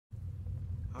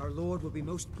Our lord will be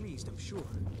most pleased, I'm sure.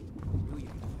 Do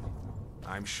you?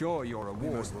 I'm sure your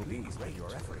reward will be for your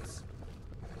efforts.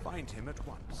 Find him at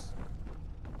once.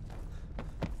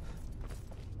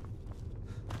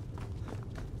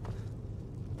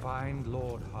 Find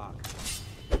Lord Hark.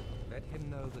 Let him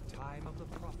know the time of the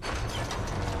prophet.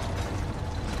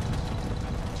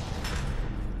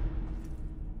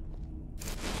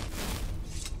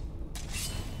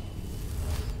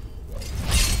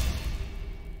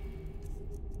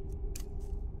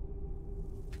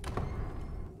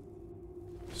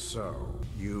 So,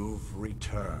 you've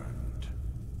returned.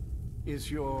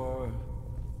 Is your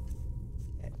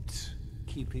pet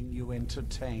keeping you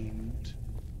entertained?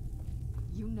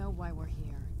 You know why we're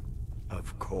here.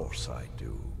 Of course I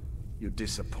do. You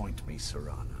disappoint me,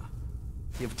 Serana.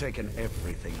 You've taken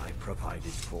everything I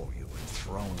provided for you and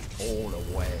thrown it all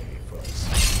away for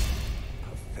this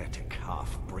pathetic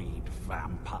half-breed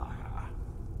vampire.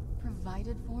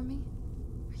 Provided for me?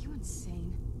 Are you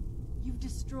insane? You've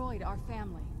destroyed our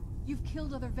family. You've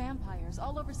killed other vampires,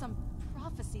 all over some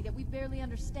prophecy that we barely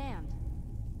understand.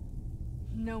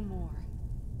 No more.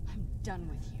 I'm done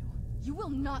with you. You will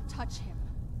not touch him.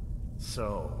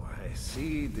 So, I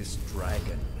see this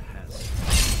dragon has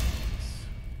wings.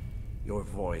 Your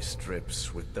voice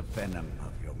drips with the venom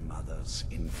of your mother's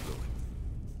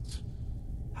influence.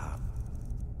 How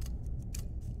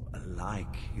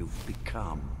alike you've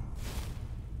become.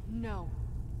 No.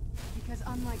 Because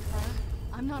unlike her,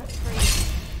 I'm not afraid of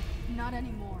you. Not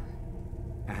anymore.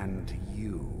 And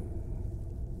you.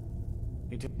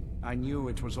 I knew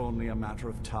it was only a matter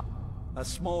of time. A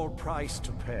small price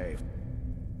to pay.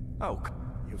 Oh,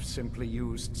 you've simply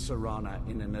used Serana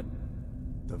in an...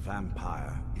 The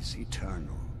vampire is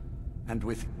eternal. And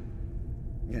with...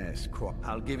 Yes,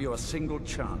 I'll give you a single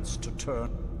chance to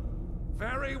turn...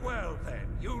 Very well,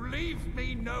 then. You leave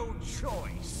me no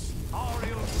choice.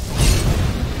 Ariel...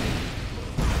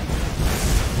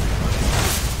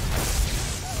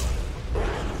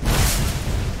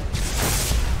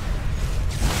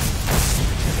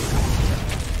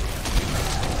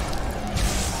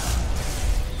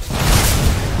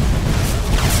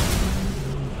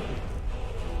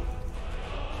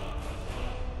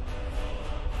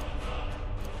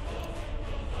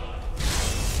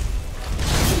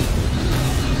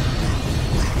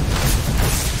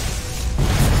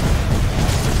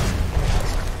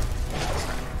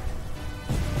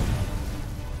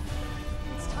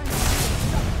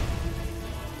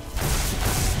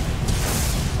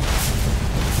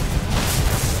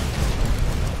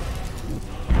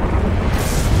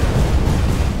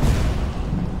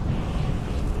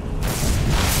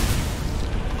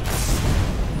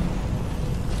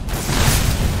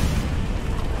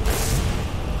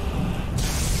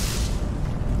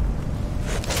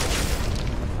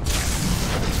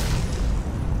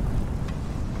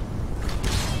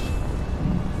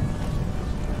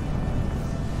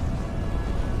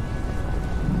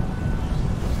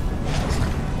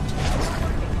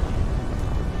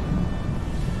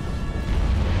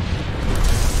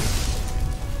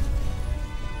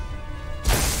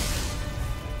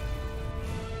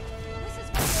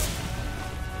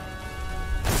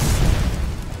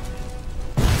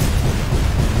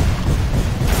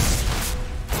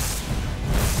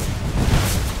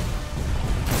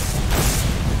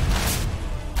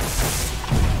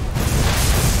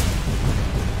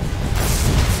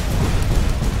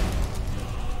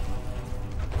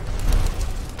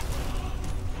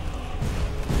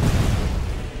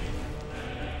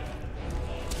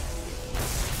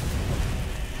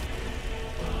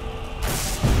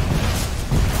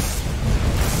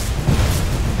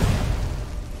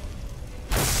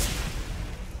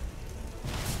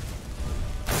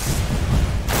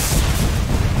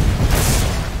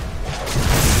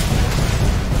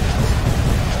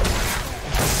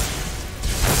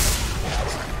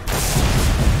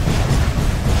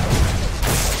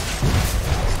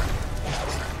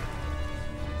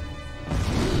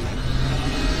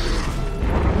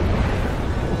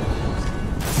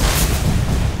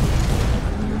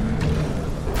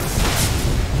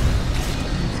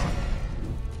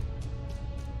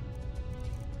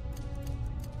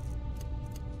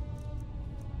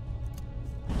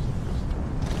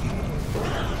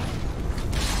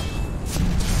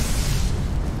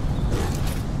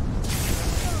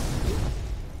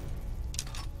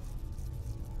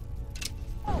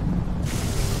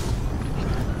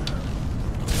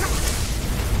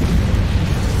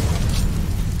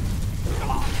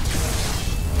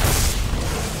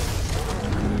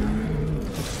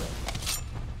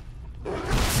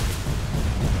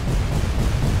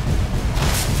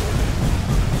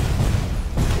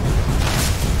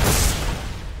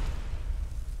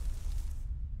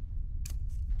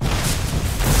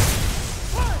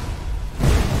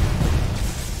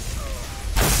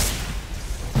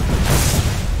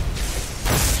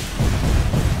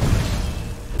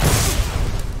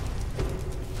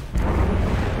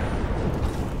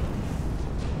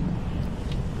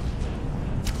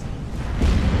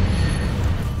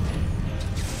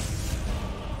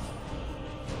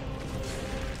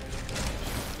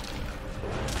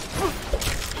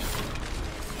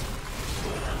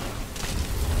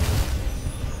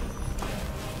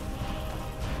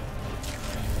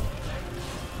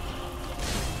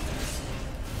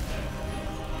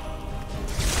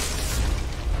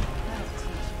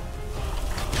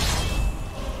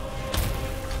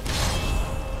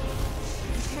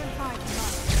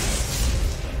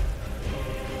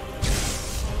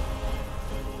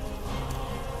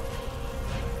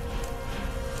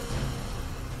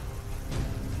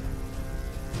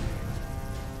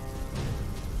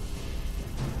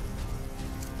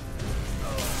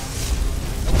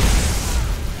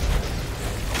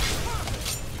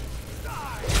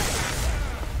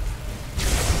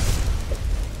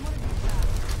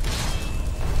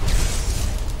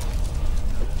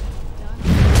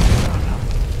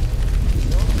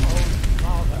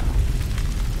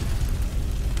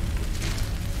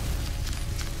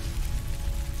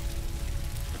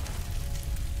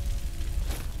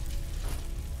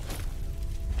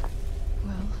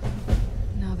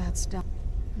 that's done.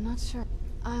 I'm not sure.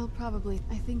 I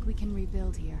think we can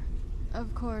rebuild here.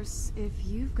 Of course, if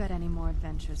you've got any more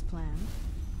adventures planned.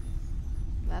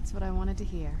 That's what I wanted to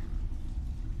hear.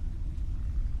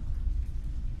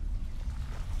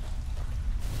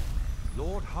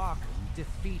 Lord Harkon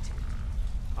defeated.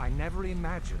 I never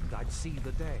imagined I'd see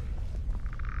the day.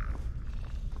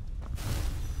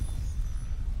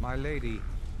 My lady,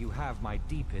 you have my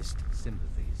deepest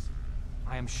sympathies.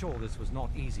 I am sure this was not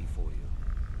easy for you.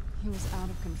 He was out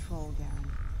of control,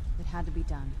 Garen. It had to be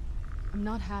done. I'm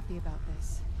not happy about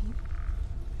this.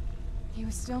 He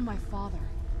was still my father.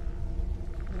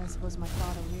 But I suppose my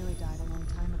father really died a long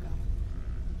time ago.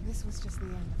 This was just the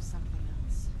end of something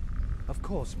else. Of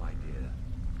course, my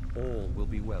dear. All will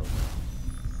be well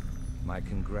now. My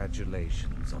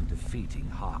congratulations on defeating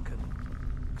Harkon.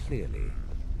 Clearly,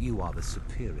 you are the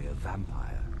superior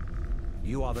vampire.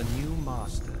 You are the new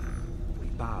master. We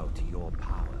bow to your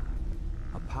power.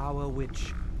 A power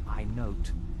which, I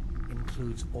note,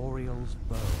 includes Oriel's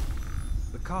bow.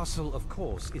 The castle, of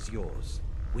course, is yours.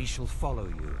 We shall follow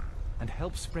you and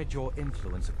help spread your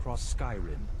influence across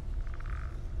Skyrim.